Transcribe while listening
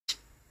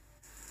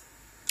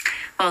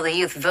Well, the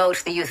youth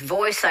vote, the youth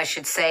voice, I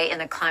should say, in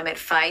the climate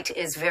fight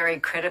is very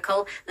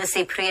critical.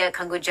 Licypriya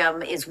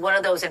Kangujam is one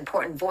of those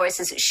important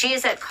voices. She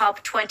is at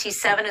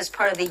COP27 as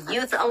part of the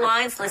Youth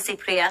Alliance.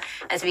 Licypriya,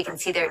 as we can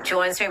see there,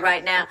 joins me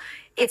right now.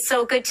 It's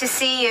so good to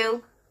see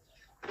you.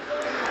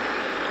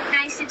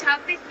 Nice to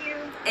talk with you.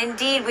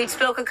 Indeed, we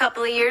spoke a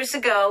couple of years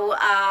ago,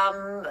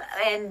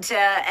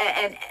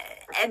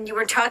 and you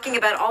were talking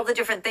about all the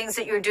different things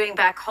that you're doing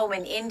back home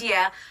in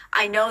India.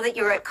 I know that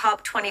you were at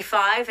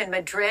COP25 in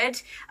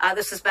Madrid.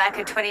 This was back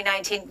in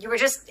 2019. You were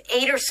just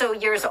 8 or so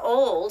years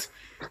old.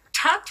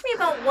 Talk to me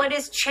about what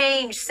has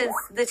changed since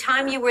the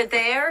time you were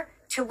there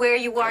to where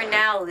you are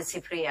now,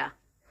 Licypriya.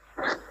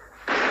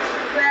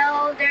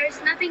 Well, there's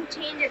nothing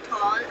changed at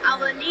all.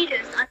 Our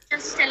leaders are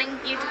just telling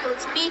beautiful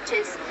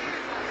speeches.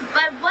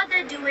 But what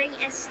they're doing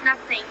is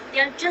nothing.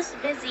 They're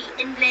just busy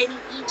in blaming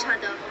each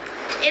other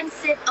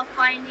instead of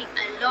finding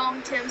a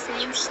long-term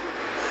solution.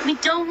 We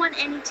don't want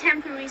any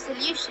temporary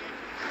solution.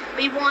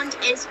 We want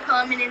a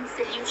permanent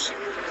solution.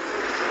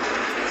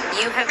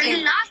 In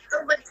the last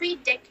over 3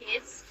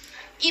 decades,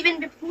 even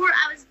before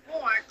I was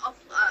born,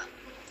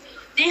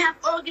 they have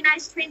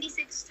organized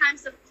 26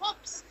 times of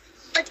COPs,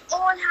 but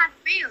all have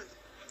failed.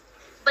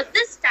 But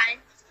this time,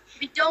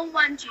 we don't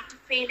want you to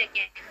fail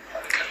again.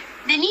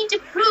 They need to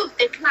prove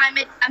their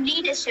climate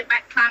leadership by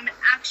climate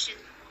action,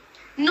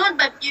 not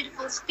by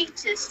beautiful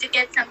speeches to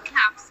get some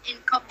claps in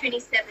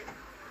COP27.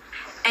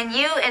 And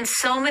you and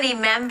so many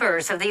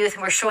members of the youth,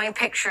 and we're showing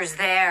pictures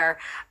there,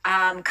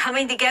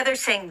 coming together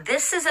saying,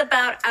 this is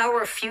about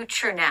our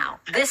future now.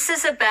 This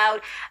is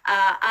about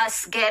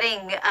us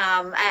getting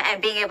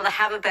and being able to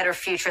have a better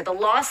future. The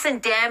loss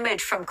and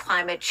damage from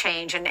climate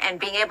change and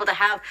being able to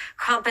have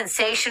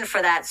compensation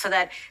for that so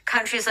that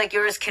countries like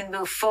yours can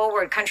move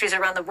forward, countries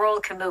around the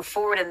world can move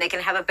forward and they can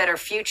have a better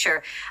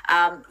future.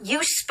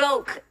 You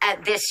spoke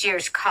at this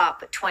year's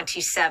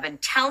COP27.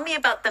 Tell me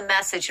about the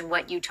message and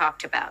what you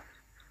talked about.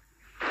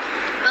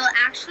 Well,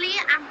 actually,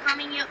 I'm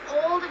coming here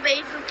all the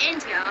way from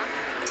India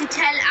to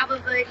tell our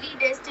world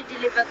leaders to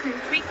deliver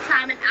concrete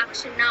climate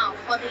action now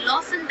for the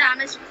loss and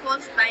damage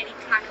caused by the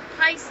climate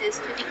crisis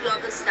to the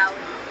global south.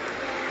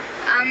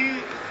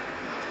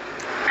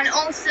 And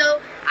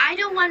also, I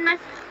don't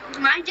want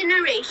my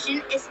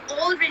generation is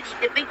already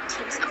the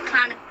victims of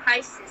climate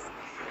crisis.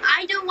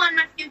 I don't want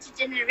my future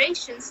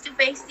generations to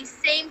face the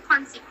same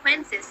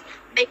consequences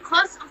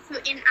because of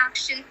your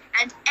inaction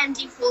and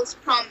empty false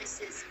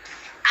promises.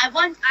 I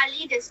want our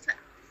leaders to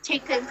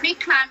take a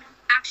concrete climate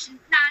action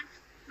plan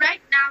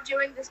right now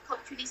during this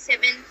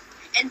COP27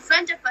 in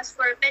front of us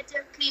for a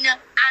better, cleaner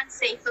and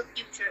safer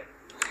future.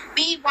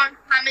 We want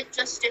climate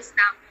justice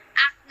now.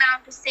 Act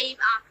now to save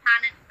our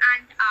planet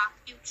and our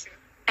future.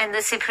 And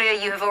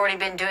Licypriya, you have already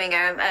been doing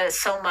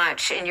so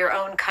much in your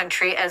own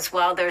country as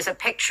well. There's a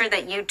picture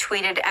that you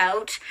tweeted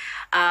out.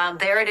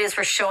 There it is.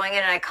 We're showing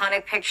an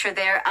iconic picture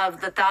there of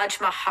the Taj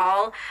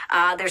Mahal.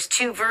 There's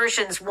 2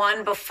 versions,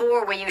 one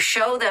before where you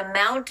show the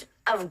amount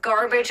of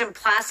garbage and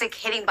plastic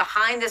hitting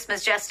behind this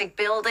majestic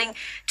building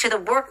to the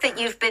work that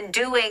you've been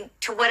doing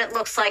to what it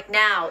looks like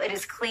now. It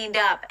is cleaned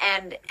up.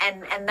 And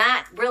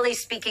that really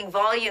speaking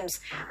volumes,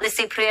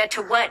 Licypriya,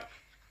 to what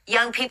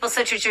young people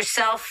such as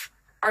yourself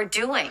are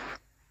doing.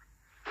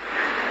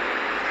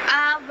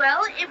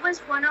 Well, it was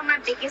one of my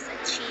biggest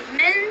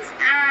achievements,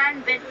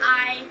 and when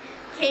I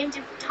came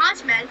to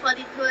Taj Mahal for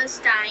the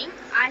first time,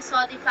 I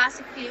saw the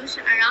plastic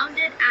pollution around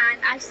it,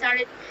 and I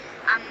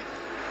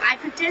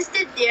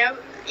protested there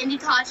in the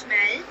Taj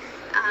Mahal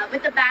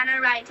with a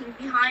banner writing,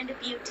 "Behind the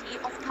beauty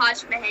of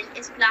Taj Mahal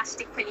is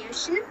plastic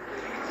pollution."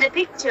 The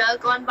picture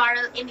gone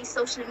viral in the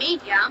social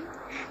media,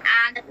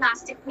 and the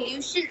plastic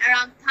pollution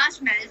around Taj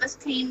Mahal was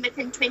cleaned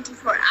within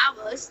 24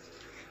 hours.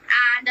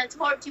 And the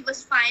authority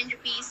was fined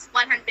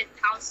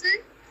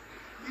 ₹100,000.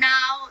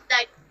 Now,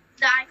 the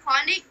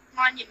iconic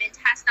monument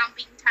has now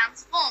been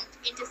transformed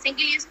into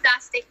single-use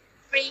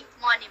plastic-free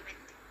monument.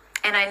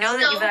 And I know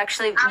that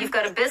you've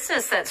got a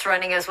business that's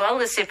running as well,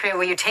 Licypriya,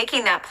 where you're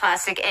taking that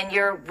plastic and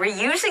you're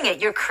reusing it.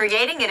 You're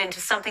creating it into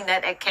something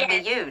that it can be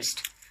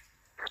used.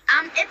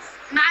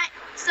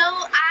 So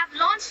I've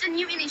launched a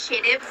new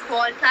initiative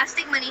called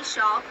Plastic Money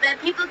Shop, where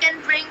people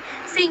can bring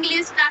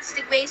single-use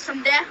plastic waste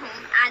from their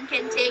home and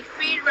can take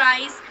free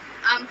rice,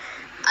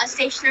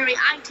 stationery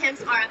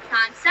items or a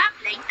plant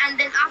sapling, and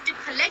then after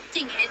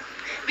collecting it,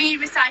 we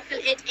recycle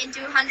it into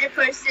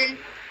 100%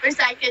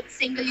 recycled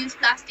single-use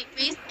plastic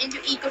waste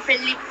into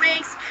eco-friendly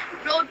bricks,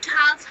 road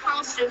tiles,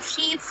 house roof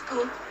sheets,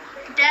 school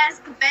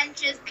desks,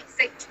 benches,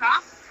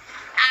 etc.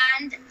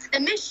 And the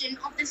mission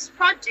of this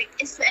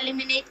project is to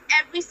eliminate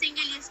every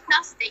single-use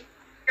plastic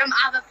from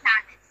our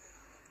planet.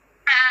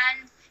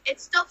 And it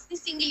stops the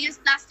single-use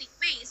plastic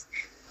waste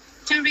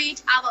to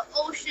reach our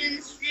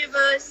oceans,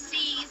 rivers,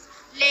 seas,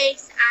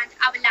 lakes, and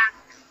our landfills.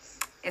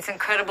 It's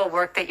incredible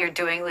work that you're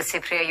doing,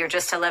 Licypriya. You're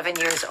just 11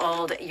 years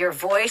old. Your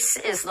voice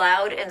is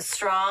loud and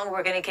strong.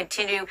 We're going to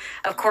continue,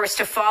 of course,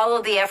 to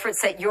follow the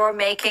efforts that you're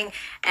making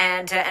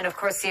and of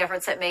course, the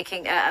efforts that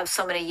making of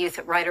so many youth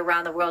right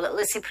around the world.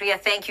 Licypriya,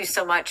 thank you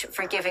so much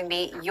for giving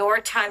me your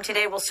time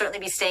today. We'll certainly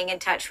be staying in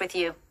touch with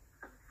you.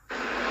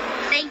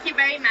 Thank you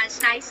very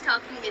much. Nice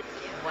talking with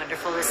you.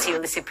 Wonderful to see you,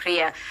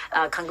 Licypriya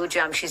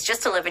Kangujam. She's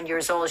just 11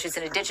 years old. She's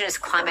an Indigenous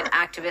climate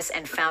activist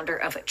and founder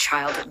of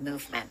Child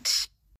Movement.